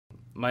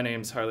My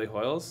name's Harley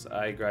Hoiles.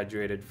 I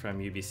graduated from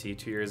UBC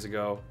 2 years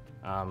ago.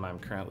 I'm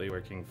currently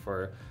working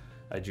for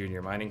a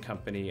junior mining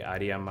company,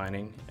 IDM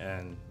Mining,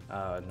 in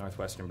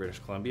northwestern British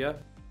Columbia.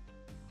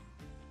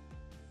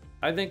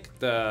 I think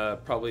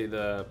probably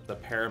the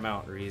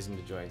paramount reason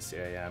to join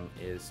CIM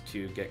is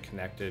to get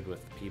connected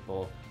with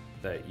people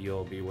that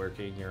you'll be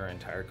working your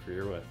entire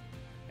career with.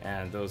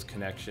 And those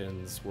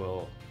connections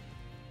will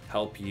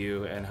help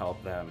you and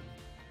help them.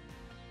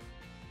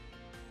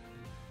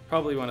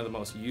 Probably one of the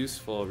most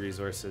useful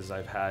resources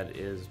I've had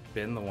is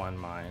been the One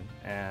Mine,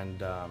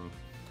 and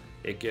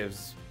it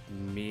gives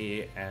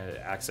me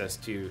access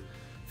to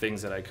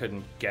things that I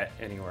couldn't get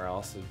anywhere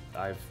else.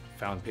 I've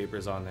found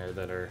papers on there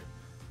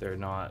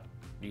that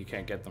you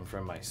can't get them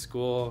from my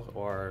school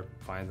or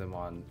find them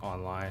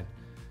online,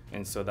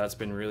 and so that's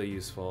been really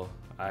useful.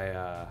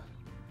 I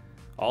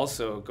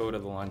also go to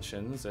the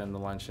luncheons, and the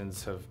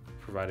luncheons have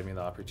provided me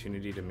the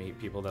opportunity to meet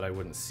people that I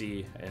wouldn't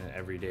see in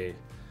everyday,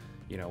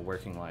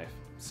 working life.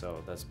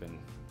 So that's been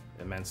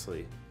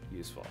immensely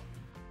useful.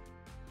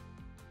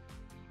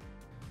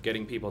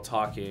 Getting people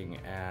talking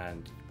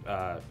and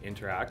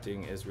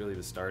interacting is really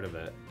the start of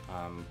it.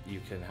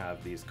 You can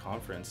have these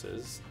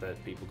conferences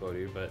that people go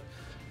to, but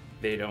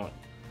they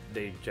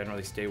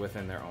generally stay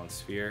within their own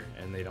sphere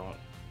and they don't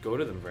go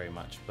to them very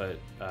much. But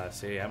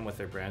CIM, with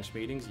their branch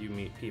meetings, you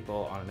meet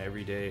people on an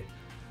everyday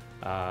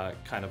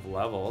kind of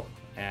level,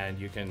 and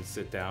you can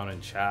sit down and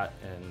chat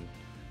and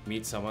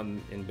meet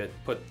someone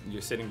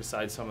you're sitting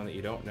beside someone that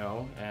you don't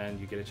know, and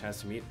you get a chance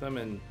to meet them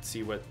and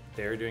see what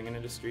they're doing in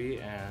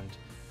industry, and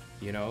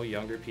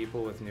younger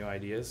people with new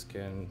ideas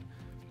can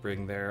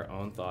bring their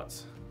own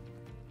thoughts.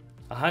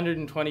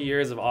 120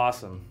 years of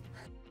awesome.